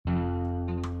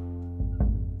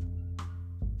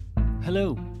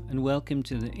Hello, and welcome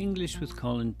to the English with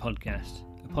Colin podcast,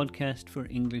 a podcast for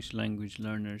English language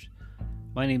learners.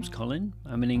 My name's Colin,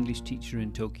 I'm an English teacher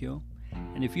in Tokyo,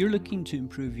 and if you're looking to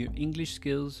improve your English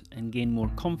skills and gain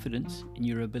more confidence in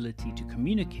your ability to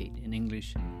communicate in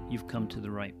English, you've come to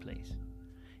the right place.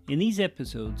 In these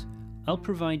episodes, I'll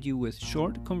provide you with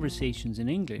short conversations in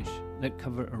English that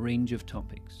cover a range of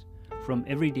topics, from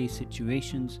everyday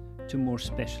situations to more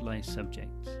specialised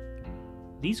subjects.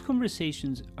 These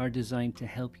conversations are designed to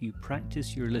help you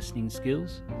practice your listening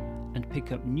skills and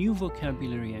pick up new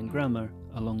vocabulary and grammar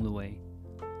along the way.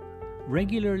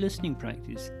 Regular listening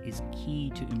practice is key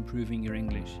to improving your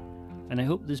English, and I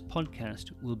hope this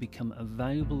podcast will become a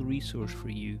valuable resource for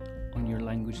you on your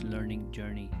language learning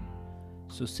journey.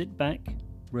 So sit back,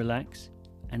 relax,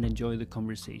 and enjoy the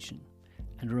conversation.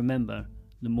 And remember,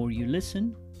 the more you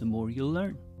listen, the more you'll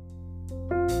learn.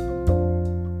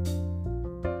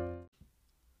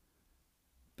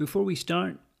 Before we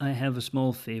start, I have a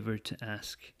small favour to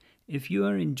ask. If you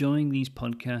are enjoying these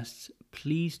podcasts,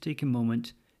 please take a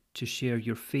moment to share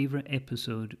your favourite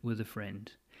episode with a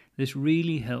friend. This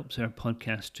really helps our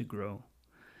podcast to grow.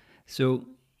 So,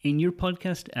 in your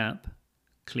podcast app,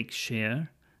 click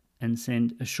share and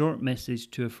send a short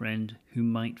message to a friend who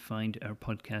might find our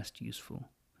podcast useful.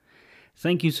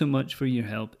 Thank you so much for your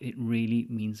help. It really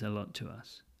means a lot to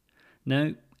us.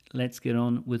 Now, let's get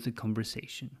on with the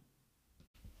conversation.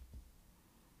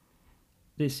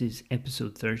 This is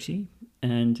episode 30,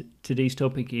 and today's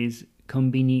topic is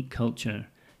Konbini culture,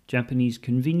 Japanese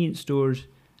convenience stores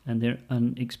and their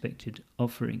unexpected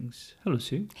offerings. Hello,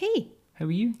 Sue. Hey. How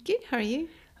are you? Good, how are you?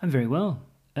 I'm very well.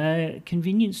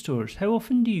 Convenience stores. How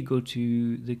often do you go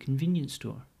to the convenience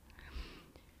store?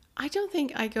 I don't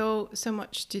think I go so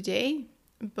much today,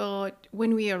 but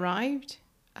when we arrived,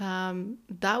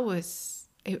 that was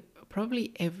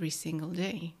probably every single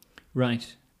day.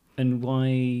 Right. And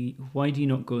why do you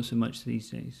not go so much these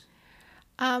days?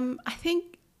 I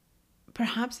think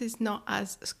perhaps it's not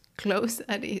as close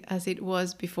as it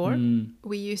was before.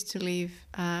 We used to live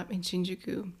in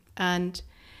Shinjuku, and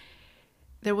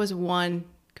there was one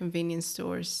convenience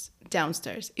store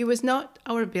downstairs. It was not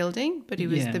our building, but it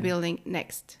was the building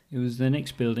next. It was the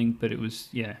next building, but it was,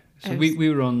 yeah. So we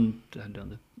were on, I don't know,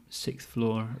 the 6th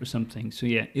floor or something. So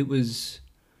yeah, it was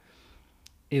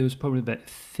probably about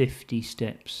 50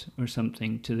 steps or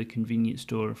something to the convenience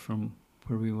store from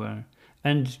where we were.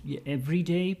 And every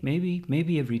day, maybe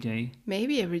every day.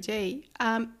 Maybe every day.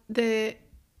 The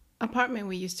apartment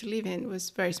we used to live in was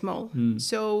very small.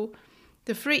 So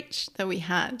the fridge that we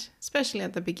had, especially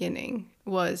at the beginning,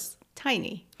 was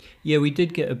tiny. Yeah, we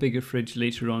did get a bigger fridge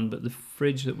later on, but the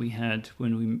fridge that we had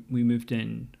when we moved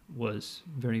in was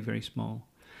very, very small.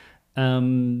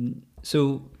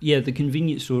 So, yeah, the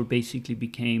convenience store basically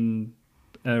became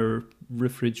our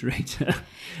refrigerator.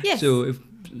 Yes. So if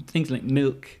things like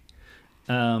milk,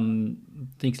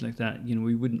 things like that,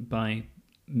 we wouldn't buy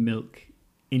milk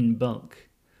in bulk.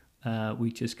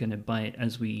 We just kind of buy it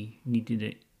as we needed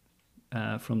it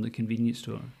from the convenience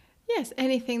store. Yes,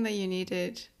 anything that you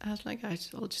needed. I was like,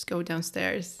 I'll just go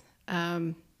downstairs.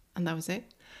 And that was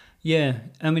it. Yeah,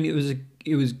 I mean, it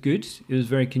was good. It was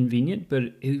very convenient, but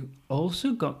it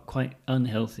also got quite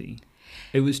unhealthy.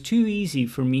 It was too easy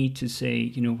for me to say,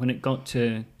 when it got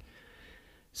to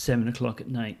 7 o'clock at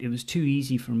night, it was too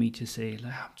easy for me to say,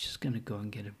 I'm just going to go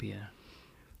and get a beer.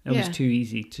 That was too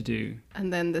easy to do.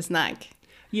 And then the snack.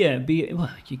 Yeah, beer.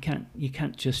 Well, you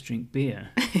can't just drink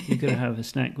beer. You've got to have a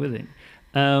snack with it.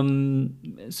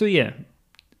 So yeah,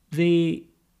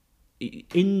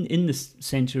 in the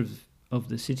centre of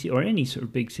the city, or any sort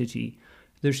of big city,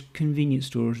 there's convenience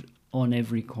stores on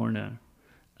every corner.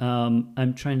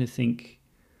 I'm trying to think.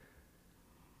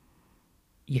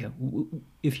 Yeah,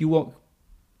 if you walk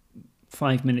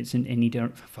 5 minutes in any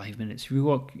 5 minutes, if you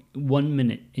walk 1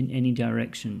 minute in any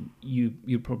direction,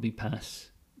 you probably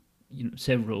pass,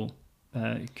 several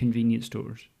convenience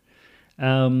stores.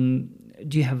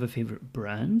 Do you have a favourite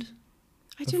brand?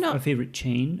 I do not. A favourite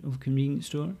chain of convenience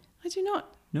store? I do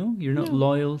not. No, you're not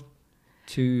loyal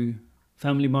to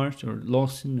Family Mart or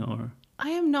Lawson or... I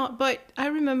am not, but I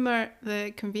remember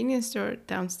the convenience store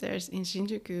downstairs in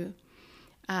Shinjuku.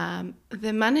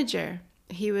 The manager,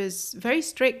 he was very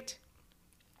strict.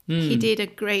 He did a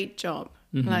great job.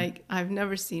 Mm-hmm. Like, I've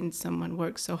never seen someone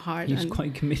work so hard. He was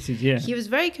quite committed, yeah. He was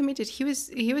very committed. He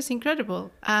was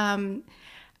incredible. And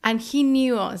he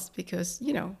knew us because,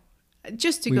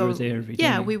 just to we go... were there every day.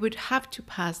 Yeah, we would have to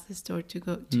pass the store to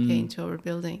get into our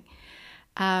building.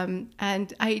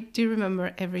 And I do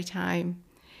remember every time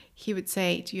he would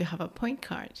say, "Do you have a point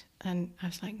card?" And I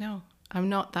was like, "No, I'm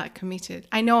not that committed.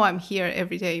 I know I'm here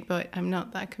every day, but I'm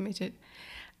not that committed."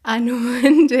 And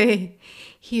one day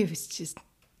he was just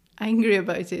angry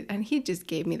about it and he just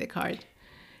gave me the card.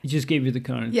 He just gave you the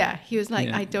card? Yeah, he was like,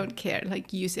 Yeah. I don't care,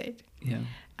 like you said. Yeah.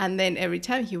 And then every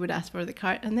time he would ask for the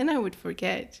card and then I would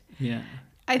forget. Yeah.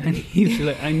 I And he was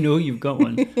like, I know you've got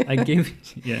one. I gave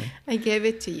it. Yeah. I gave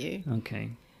it to you. Okay.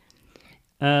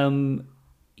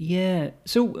 Yeah.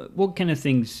 So what kind of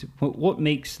things, what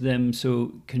makes them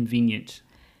so convenient?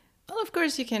 Well, of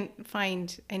course, you can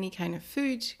find any kind of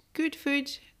food, good food,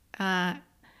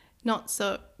 not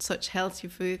such healthy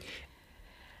food.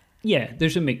 Yeah,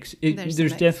 there's a mix. There's a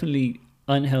mix. Definitely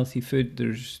unhealthy food.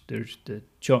 There's the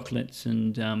chocolates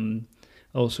and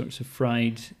all sorts of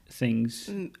fried things.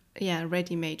 Yeah,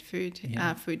 ready-made food,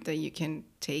 Yeah. Food that you can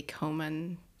take home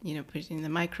and put it in the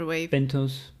microwave.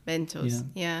 Bentos.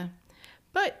 Yeah.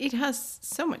 But it has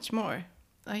so much more.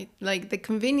 Like the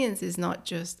convenience is not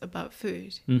just about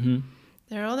food. Mm-hmm.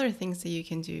 There are other things that you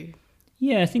can do.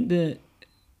 Yeah, I think that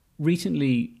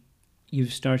recently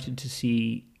you've started to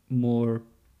see more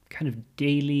kind of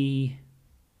daily,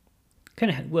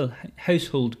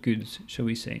 household goods, shall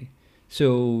we say.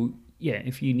 So, yeah,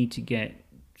 if you need to get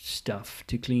stuff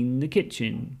to clean the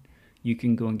kitchen, you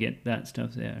can go and get that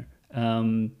stuff there.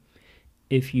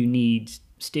 If you need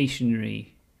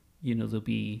stationery, there'll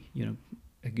be,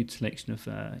 a good selection of,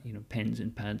 pens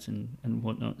and pads and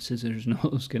whatnot, scissors and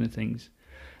all those kind of things.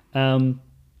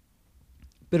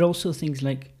 But also things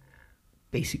like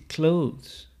basic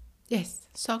clothes. Yes,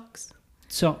 socks,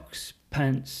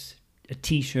 Pants, a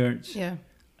t-shirt, yeah,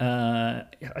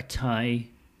 a tie.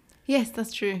 Yes,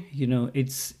 that's true.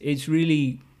 It's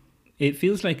really, it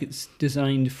feels like it's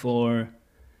designed for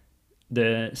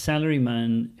the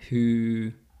salaryman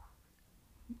who,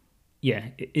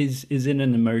 is in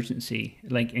an emergency.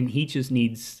 And he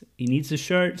needs a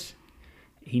shirt,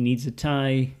 he needs a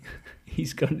tie,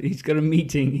 he's got a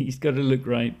meeting, he's got to look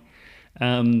right.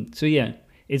 So yeah,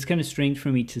 it's kind of strange for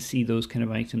me to see those kind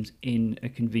of items in a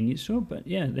convenience store, but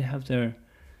yeah, they have their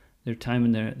time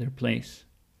and their place.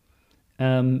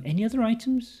 Any other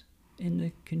items in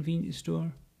the convenience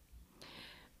store?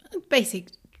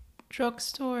 Basic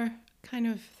drugstore kind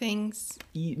of things.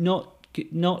 Not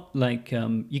like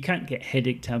you can't get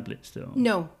headache tablets though.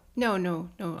 No.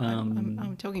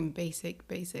 I'm talking basic.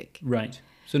 Right.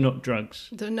 So not drugs.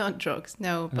 They're not drugs,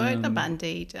 no, but a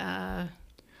Band-Aid,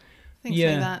 things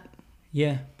Yeah. like that.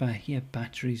 Yeah,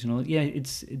 batteries and all. Yeah,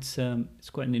 it's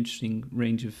quite an interesting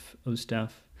range of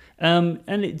stuff. And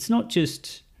it's not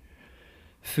just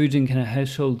food and kind of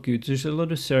household goods. There's a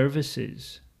lot of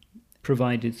services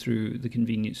provided through the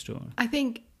convenience store. I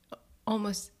think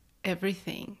almost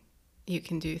everything you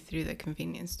can do through the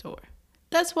convenience store.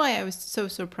 That's why I was so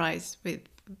surprised with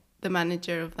the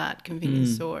manager of that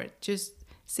convenience store, just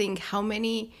seeing how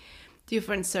many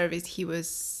different services he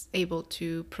was able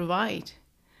to provide.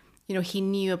 He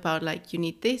knew about you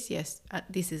need this, yes,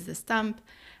 this is the stamp,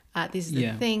 this is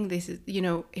the thing, this is,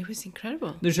 it was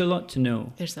incredible. There's a lot to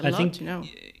know. I think to know.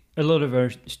 A lot of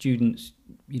our students,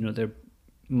 they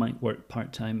might work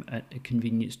part-time at a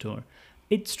convenience store.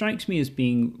 It strikes me as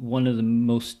being one of the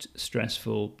most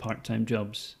stressful part-time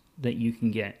jobs that you can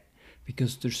get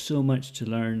because there's so much to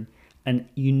learn and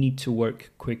you need to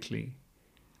work quickly.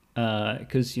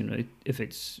 Because, if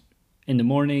it's in the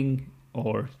morning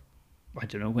or I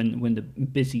don't know when the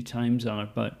busy times are,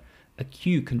 but a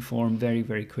queue can form very,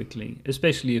 very quickly,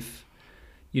 especially if,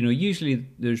 usually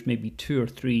there's maybe 2 or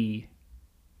 3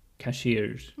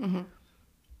 cashiers. Mm-hmm.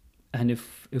 And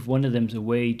if one of them's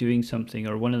away doing something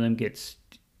or one of them gets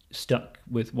stuck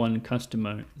with one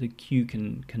customer, the queue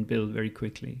can build very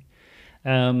quickly.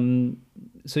 So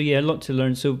yeah, a lot to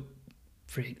learn. So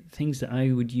for things that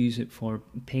I would use it for,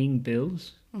 paying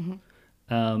bills.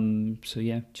 Mm-hmm. So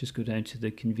yeah, just go down to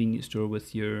the convenience store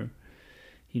with your,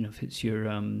 if it's your,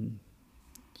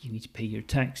 you need to pay your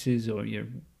taxes or your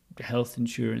health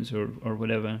insurance or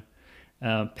whatever,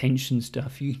 pension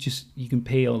stuff. You can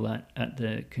pay all that at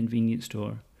the convenience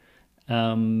store.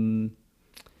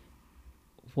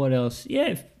 What else?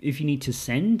 Yeah, if you need to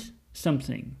send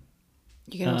something,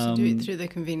 you can also do it through the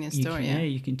convenience store. Yeah,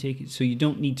 you can take it. So you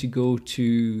don't need to go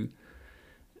to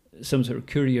some sort of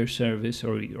courier service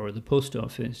or the post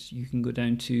office. You can go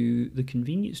down to the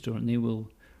convenience store and they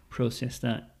will process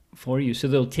that for you. So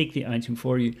they'll take the item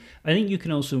for you. I think you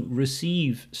can also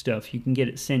receive stuff. You can get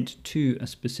it sent to a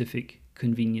specific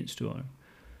convenience store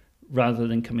rather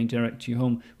than coming direct to your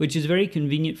home, which is very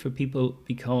convenient for people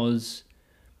because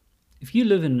if you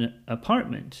live in an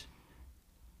apartment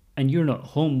and you're not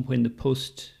home when the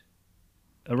post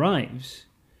arrives,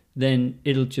 then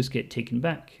it'll just get taken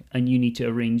back and you need to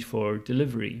arrange for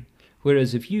delivery.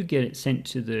 Whereas if you get it sent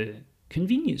to the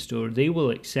convenience store, they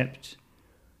will accept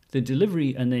the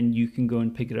delivery, and then you can go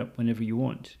and pick it up whenever you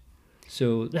want.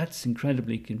 So that's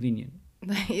incredibly convenient.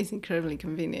 That is incredibly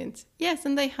convenient. Yes,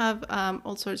 and they have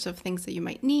all sorts of things that you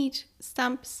might need.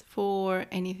 Stamps for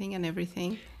anything and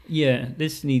everything. Yeah,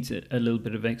 this needs a little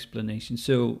bit of explanation.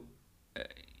 So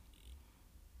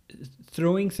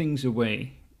throwing things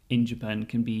away in Japan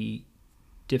can be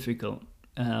difficult.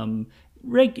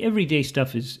 Everyday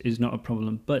stuff is not a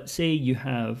problem, but say you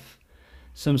have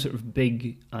some sort of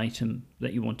big item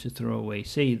that you want to throw away,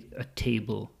 say a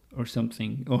table or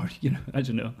something, or, I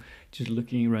don't know, just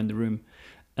looking around the room,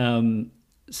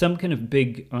 some kind of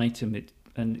big item, it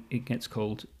gets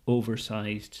called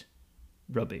oversized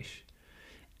rubbish.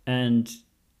 And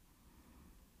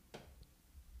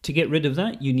to get rid of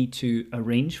that, you need to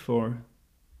arrange for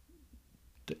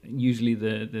usually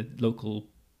the local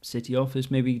city office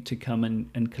maybe to come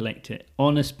and collect it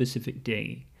on a specific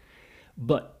day.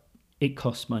 But it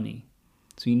costs money.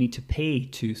 So you need to pay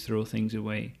to throw things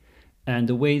away. And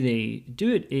the way they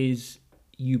do it is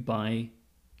you buy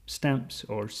stamps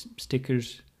or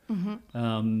stickers.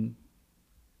 Mm-hmm.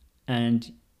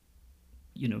 And,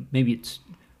 maybe it's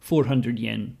 400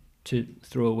 yen to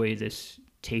throw away this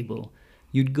table.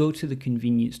 You'd go to the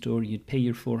convenience store, you'd pay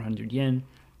your 400 yen,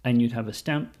 and you'd have a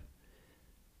stamp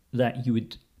that you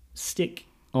would stick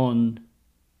on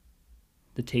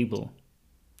the table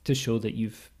to show that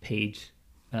you've paid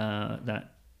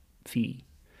that fee.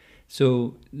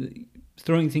 So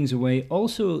throwing things away.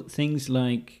 Also things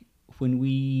like when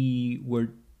we were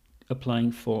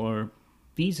applying for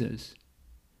visas.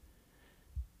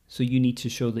 So you need to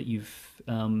show that you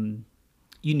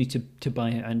need to buy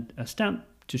a stamp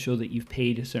to show that you've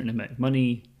paid a certain amount of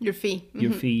money. Your fee. Mm-hmm.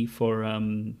 Your fee for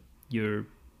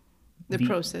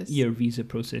process. Your visa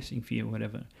processing fee or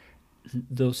whatever.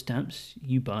 Those stamps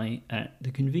you buy at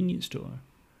the convenience store.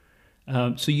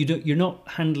 So you're not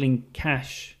handling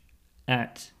cash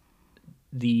at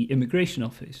the immigration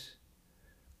office.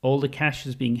 All the cash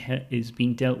is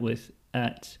being dealt with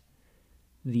at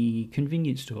the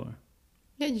convenience store.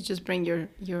 Yeah, you just bring your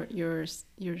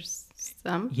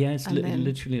stamp. Yeah, it's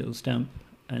literally a little stamp,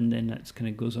 and then that kind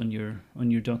of goes on your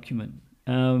document.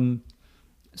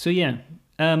 So yeah,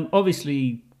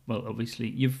 obviously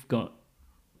you've got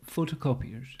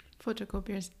photocopiers,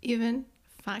 even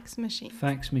fax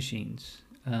machines.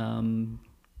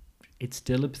 It's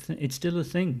still a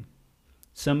thing.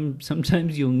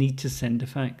 Sometimes you'll need to send a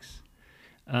fax.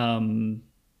 I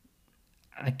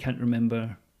can't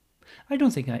remember. I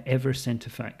don't think I ever sent a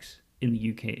fax in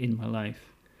the UK in my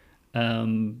life.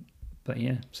 But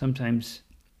yeah, sometimes,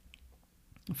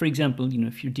 for example,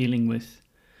 if you're dealing with,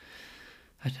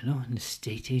 I don't know, an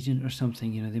estate agent or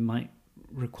something, they might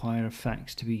require a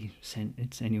fax to be sent.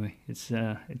 That's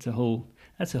a whole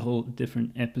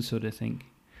different episode, I think.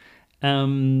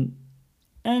 And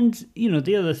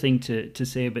the other thing to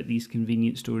say about these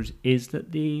convenience stores is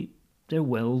that they're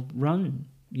well run,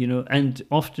 and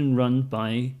often run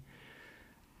by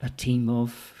a team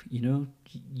of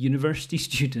university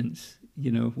students,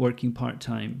 working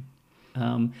part-time.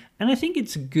 And I think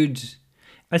it's good.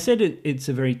 I said it's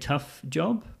a very tough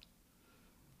job,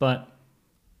 but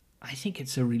I think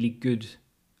it's a really good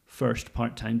first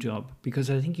part-time job, because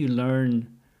I think you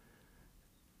learn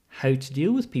how to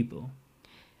deal with people.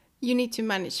 You need to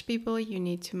manage people. You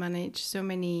need to manage so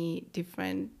many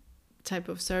different type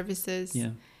of services.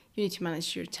 Yeah. You need to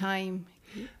manage your time.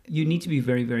 You need to be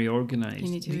very, very organized. You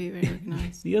need to be very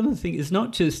organized. The other thing is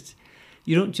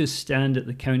you don't just stand at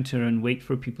the counter and wait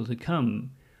for people to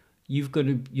come.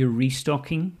 You're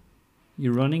restocking.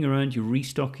 You're running around, you're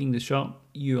restocking the shop.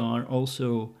 You are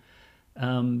also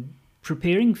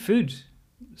preparing food.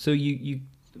 So you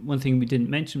one thing we didn't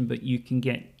mention, but you can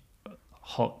get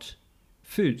hot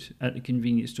food at the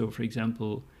convenience store, for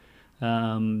example,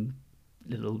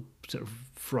 little sort of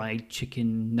fried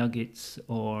chicken nuggets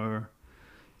or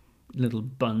little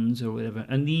buns or whatever.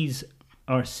 And these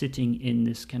are sitting in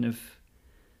this kind of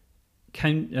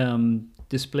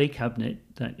display cabinet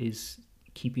that is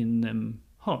keeping them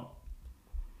hot.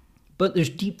 But there's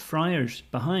deep fryers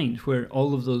behind where all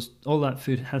that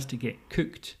food has to get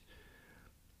cooked.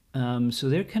 So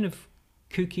they're kind of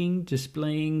cooking,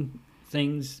 displaying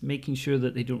things, making sure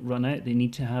that they don't run out. They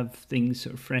need to have things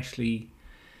sort of freshly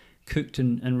cooked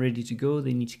and ready to go.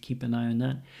 They need to keep an eye on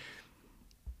that.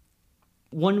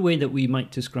 One way that we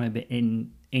might describe it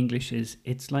in English is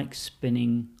it's like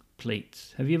spinning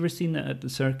plates. Have you ever seen that at the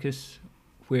circus,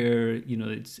 where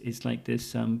it's like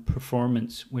this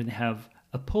performance where they have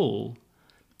a pole,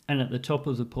 and at the top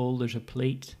of the pole there's a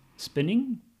plate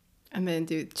spinning, and then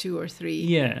do 2 or 3.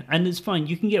 Yeah, and it's fine.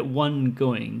 You can get one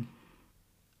going,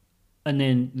 and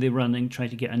then they run and try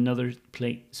to get another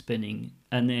plate spinning,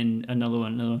 and then another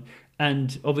one.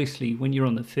 And obviously, when you're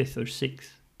on the fifth or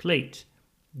sixth plate,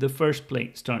 the first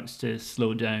plate starts to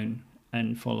slow down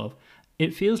and fall off.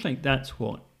 It feels like that's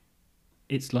what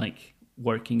it's like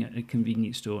working at a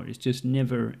convenience store. It's just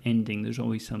never ending. There's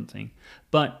always something.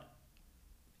 But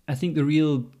I think the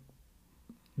real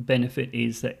benefit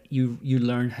is that you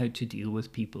learn how to deal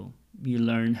with people. You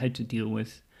learn how to deal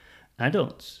with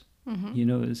adults. Mm-hmm. You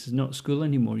know, this is not school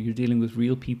anymore. You're dealing with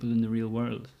real people in the real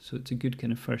world. So it's a good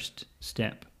kind of first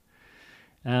step.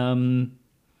 Yeah.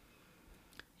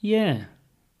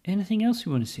 Anything else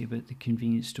you want to say about the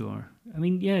convenience store? I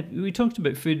mean, yeah, we talked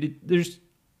about food. There's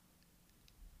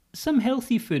some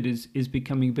healthy food is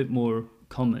becoming a bit more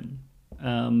common.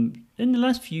 In the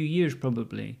last few years,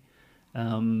 probably.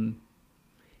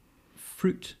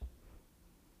 Fruit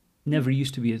never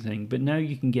used to be a thing, but now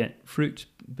you can get fruit,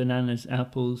 bananas,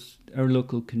 apples. Our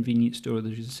local convenience store,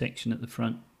 there's a section at the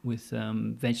front with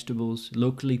vegetables,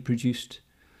 locally produced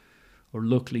or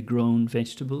locally grown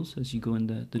vegetables as you go in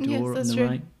the door on the true.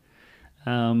 right.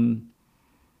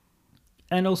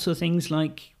 And also things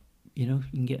like, you know,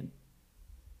 you can get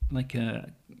like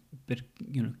a bit of,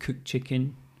 you know, cooked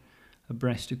chicken, a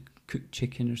breast of cooked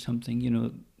chicken or something. You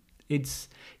know,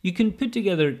 you can put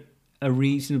together a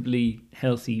reasonably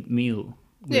healthy meal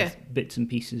with bits and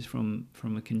pieces from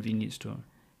a convenience store.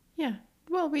 Yeah.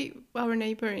 Well, our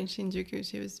neighbor in Shinjuku,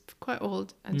 she was quite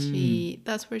old, and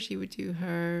that's where she would do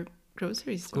her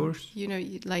grocery store. Of course. You know,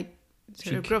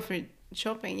 her grocery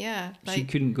shopping. Yeah. Like, she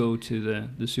couldn't go to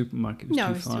the supermarket. It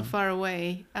was too far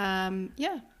away.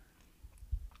 Yeah.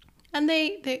 And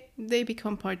they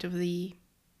become part of the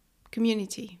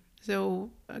community.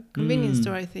 So a convenience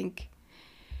store, I think,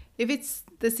 if it's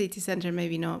the city center,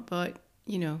 maybe not, but,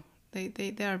 you know,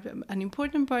 they are an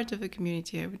important part of the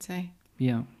community, I would say.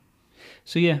 Yeah.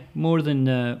 So yeah, more than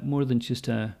just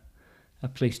a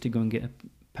place to go and get a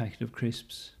packet of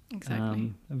crisps.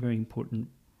 Exactly. A very important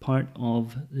part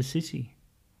of the city.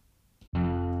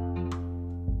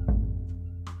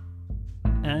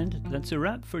 And that's a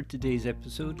wrap for today's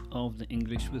episode of the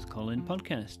English with Colin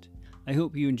podcast. I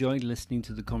hope you enjoyed listening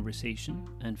to the conversation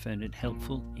and found it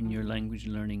helpful in your language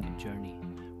learning journey.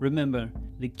 Remember,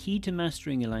 the key to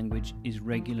mastering a language is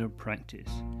regular practice.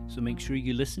 So make sure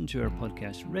you listen to our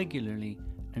podcast regularly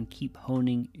and keep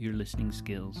honing your listening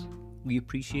skills. We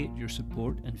appreciate your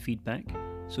support and feedback.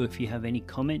 So if you have any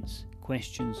comments,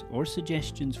 questions, or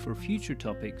suggestions for future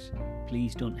topics,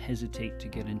 please don't hesitate to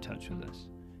get in touch with us.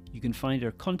 You can find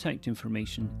our contact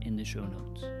information in the show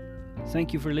notes.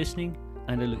 Thank you for listening,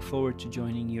 and I look forward to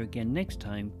joining you again next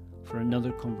time for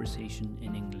another conversation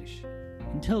in English.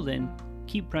 Until then,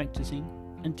 keep practicing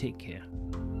and take care.